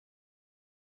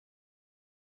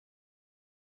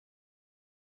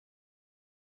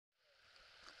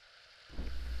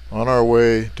On our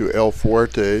way to El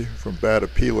Fuerte from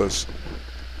Batapilas,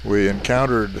 we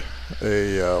encountered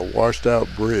a washed out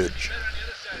bridge.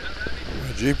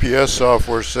 The GPS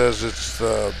software says it's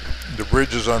the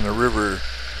bridge is on the River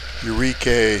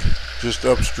Urique, just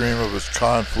upstream of its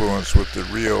confluence with the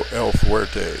Rio El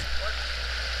Fuerte.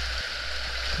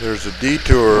 There's a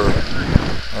detour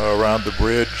around the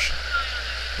bridge,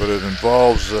 but it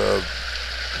involves a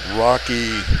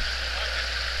rocky,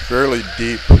 fairly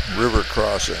deep river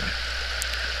crossing.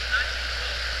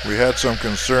 We had some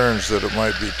concerns that it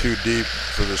might be too deep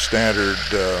for the standard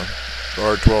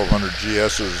R1200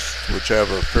 GSs, which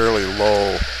have a fairly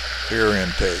low air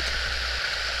intake.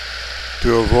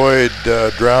 To avoid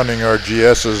drowning our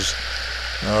GSs,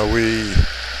 we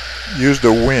used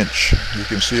a winch, you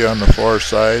can see on the far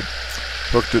side,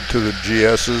 hooked it to the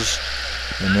GSs,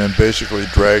 and then basically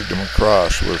dragged them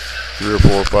across with 3 or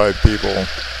 4 or 5 people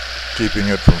keeping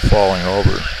it from falling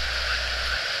over.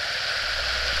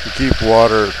 To keep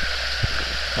water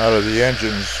out of the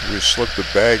engines, we slipped a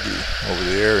baggie over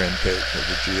the air intake of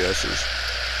the GSs.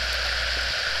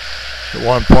 At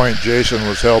one point, Jason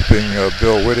was helping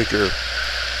Bill Whitaker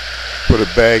put a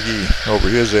baggie over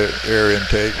his air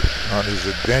intake on his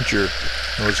adventure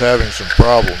and was having some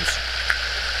problems.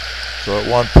 So at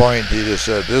one point he just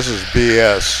said, "This is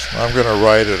BS, I'm going to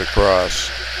ride it across."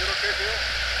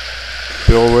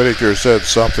 Bill Whitaker said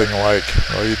something like,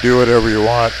 "Well, you do whatever you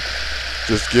want,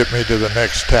 just get me to the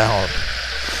next town."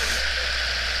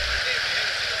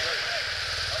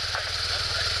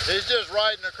 He's just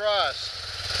riding across.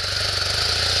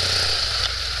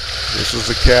 This is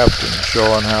the captain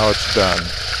showing how it's done.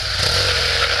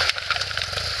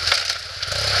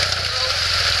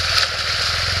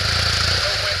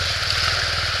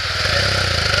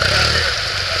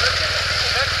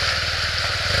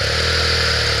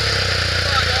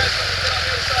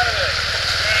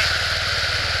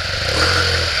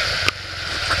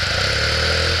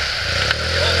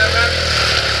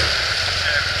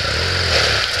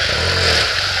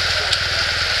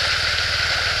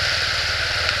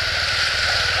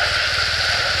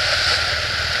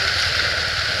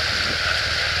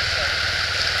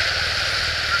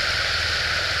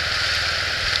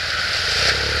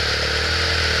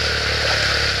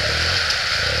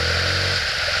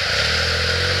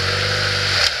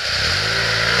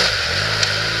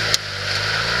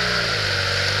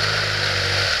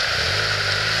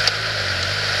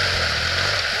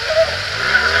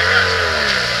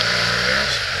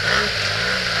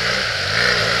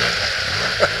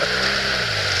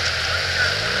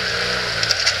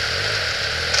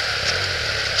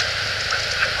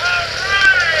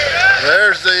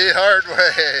 There's the hard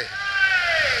way.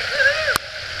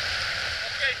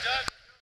 Okay, Doug.